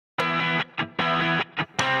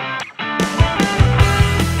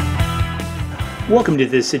Welcome to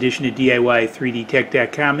this edition of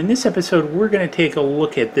DIY3DTech.com. In this episode, we're going to take a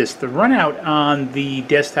look at the runout on the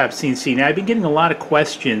desktop CNC. Now, I've been getting a lot of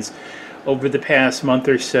questions over the past month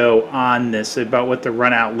or so on this about what the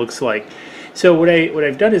runout looks like. So what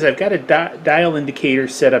I've done is I've got a dial indicator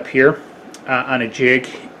set up here on a jig,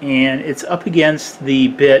 and it's up against the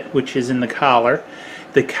bit which is in the collar.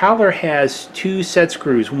 The collar has two set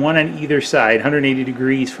screws, one on either side, 180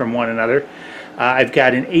 degrees from one another. I've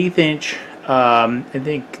got an 1/8 inch I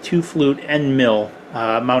think 2 flute end mill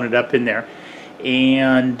mounted up in there,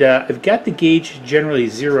 and I've got the gauge generally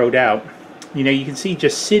zeroed out. You know, you can see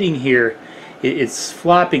just sitting here, it's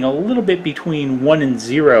flopping a little bit between 1 and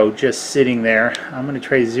 0, just sitting there. I'm going to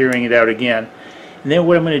try zeroing it out again, and then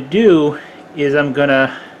what I'm going to do is I'm going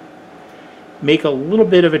to make a little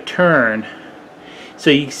bit of a turn. So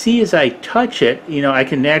you see as I touch it, you know, I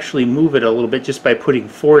can actually move it a little bit just by putting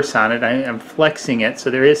force on it. I'm flexing it, so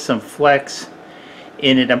there is some flex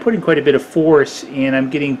in it. I'm putting quite a bit of force, and I'm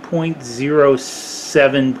getting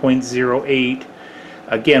 0.07, 0.08,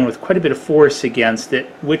 again with quite a bit of force against it,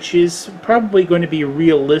 which is probably going to be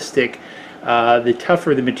realistic the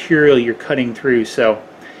tougher the material you're cutting through. So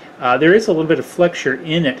there is a little bit of flexure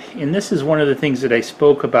in it, and this is one of the things that I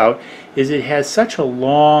spoke about, is it has such a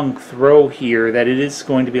long throw here that it is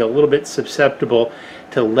going to be a little bit susceptible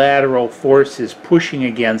to lateral forces pushing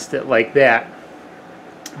against it like that.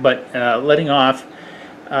 But letting off,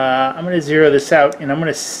 I'm going to zero this out, and I'm going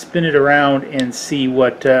to spin it around and see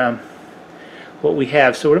what we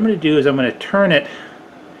have. So what I'm going to do is I'm going to turn it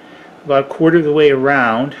about a quarter of the way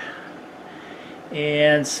around.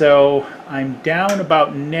 And so I'm down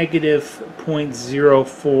about negative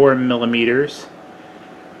 0.04 millimeters,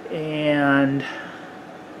 and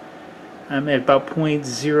I'm at about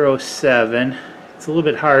 0.07. It's a little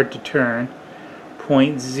bit hard to turn.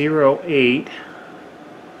 0.08,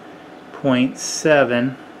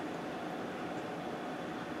 0.7,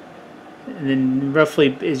 and then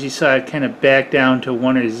roughly, as you saw, it kind of back down to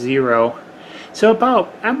 1 or 0. So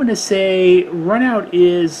about, I'm going to say, runout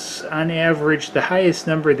is on average, the highest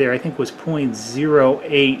number there I think was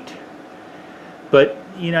 0.08. But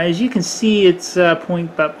you know, as you can see, it's about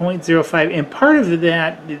 0.05, and part of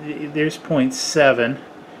that, there's 0.7,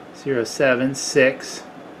 0.76,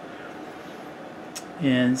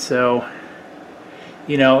 and so,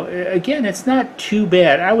 you know, again, it's not too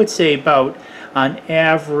bad. I would say about, on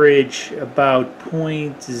average, about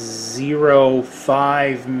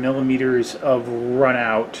 0.05 millimeters of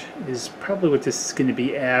runout is probably what this is going to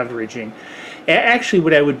be averaging. Actually,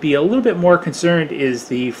 what I would be a little bit more concerned is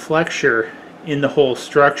the flexure in the whole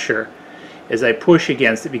structure as I push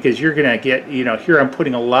against it, because you're going to get, you know, here I'm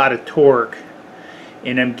putting a lot of torque,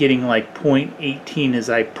 and I'm getting like 0.18 as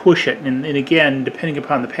I push it, and again, depending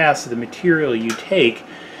upon the pass of the material you take,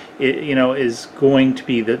 it, you know, is going to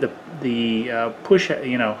be the push,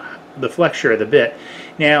 you know, the flexure of the bit.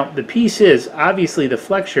 Now the piece is, obviously the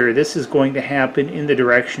flexure, this is going to happen in the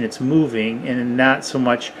direction it's moving, and not so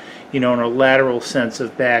much, you know, in a lateral sense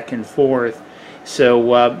of back and forth.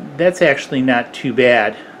 So that's actually not too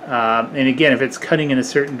bad. And again, if it's cutting in a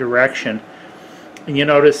certain direction, and you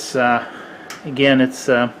notice again, it's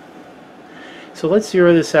so let's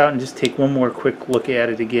zero this out and just take one more quick look at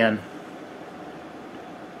it again.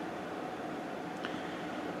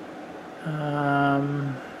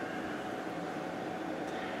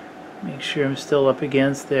 Make sure I'm still up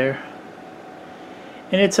against there,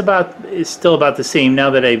 and it's still about the same. Now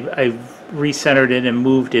that I've recentered it and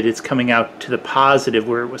moved it, it's coming out to the positive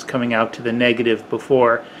where it was coming out to the negative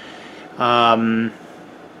before.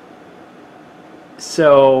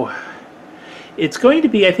 So it's going to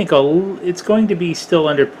be, I think, it's going to be still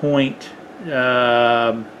under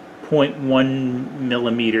 0.1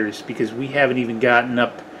 millimeters, because we haven't even gotten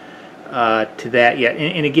up to that yet.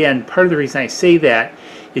 And again, part of the reason I say that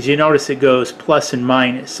is you notice it goes plus and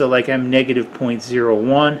minus. So like I'm negative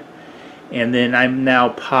 0.01, and then I'm now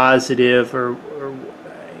positive, or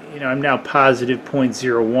you know, I'm now positive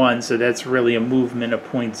 0.01. So that's really a movement of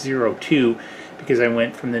 0.02, because I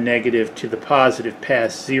went from the negative to the positive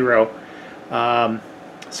past 0.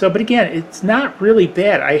 So, but again, it's not really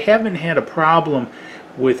bad. I haven't had a problem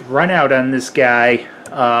with runout on this guy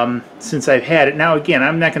since I've had it. Now, again,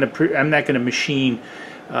 I'm not going to machine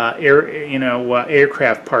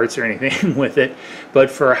aircraft parts or anything with it, but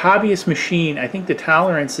for a hobbyist machine, I think the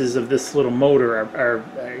tolerances of this little motor are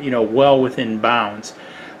you know, well within bounds.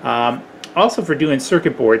 Also, for doing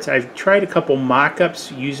circuit boards, I've tried a couple mock-ups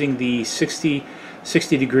using the 60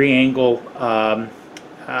 degree angle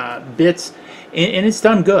bits, and it's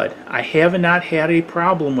done good. I have not had a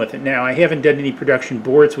problem with it. Now, I haven't done any production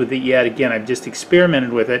boards with it yet. Again, I've just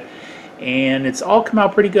experimented with it, and it's all come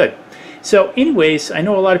out pretty good. So anyways, I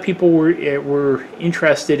know a lot of people were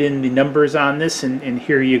interested in the numbers on this, and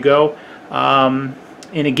here you go.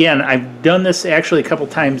 And again, I've done this actually a couple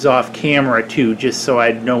times off camera too, just so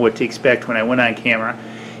I'd know what to expect when I went on camera.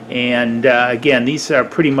 And again, these are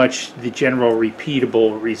pretty much the general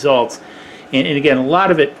repeatable results. And again, a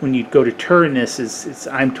lot of it when you go to turn this is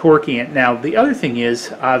I'm torquing it. Now the other thing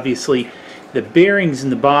is, obviously, the bearings in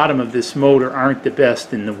the bottom of this motor aren't the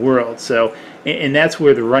best in the world. So, and that's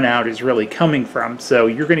where the run out is really coming from. So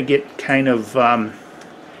you're going to get kind of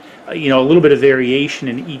you know, a little bit of variation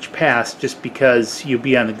in each pass, just because you'll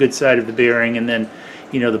be on the good side of the bearing, and then,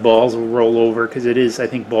 you know, the balls will roll over, because it is, I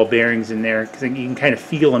think, ball bearings in there, because you can kind of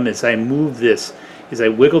feel them as I move this. As I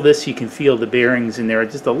wiggle this, you can feel the bearings in there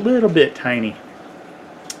just a little bit tiny.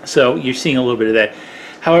 So you're seeing a little bit of that.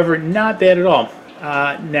 However, not bad at all.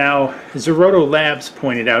 Now, Zeroto Labs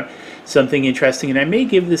pointed out something interesting, and I may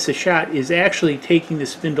give this a shot, is actually taking the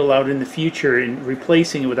spindle out in the future and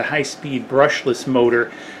replacing it with a high-speed brushless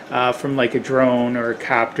motor from like a drone or a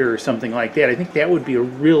copter or something like that. I think that would be a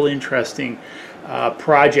real interesting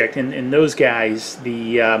project. And those guys,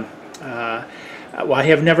 well, I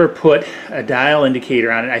have never put a dial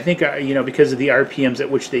indicator on it. I think, you know, because of the RPMs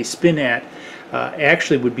at which they spin at,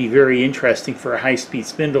 actually would be very interesting for a high-speed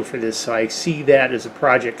spindle for this. So I see that as a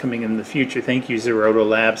project coming in the future. Thank you, Zeroto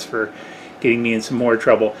Labs, for getting me in some more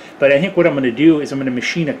trouble. But I think what I'm going to do is I'm going to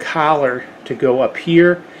machine a collar to go up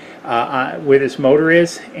here where this motor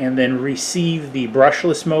is, and then receive the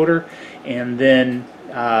brushless motor, and then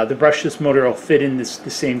the brushless motor will fit in the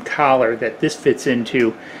same collar that this fits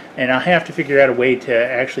into, and I'll have to figure out a way to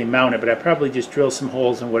actually mount it, but I probably just drill some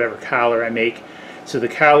holes in whatever collar I make. So the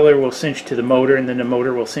collar will cinch to the motor, and then the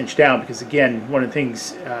motor will cinch down, because again, one of the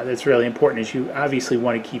things that's really important is you obviously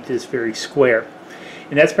want to keep this very square.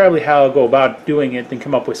 And that's probably how I'll go about doing it, then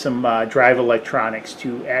come up with some drive electronics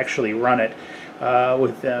to actually run it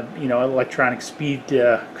with you know, electronic speed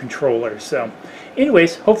controller. So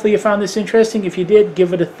anyways, hopefully you found this interesting. If you did,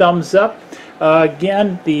 give it a thumbs up.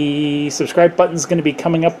 Again, the subscribe button is going to be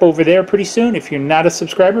coming up over there pretty soon. If you're not a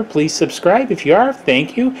subscriber, please subscribe. If you are,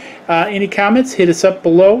 thank you. Any comments, hit us up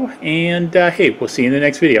below, and hey, we'll see you in the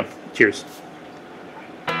next video. Cheers.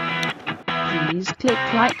 Please click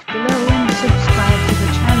like below and subscribe to the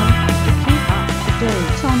channel to keep up to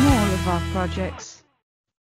date on all of our projects.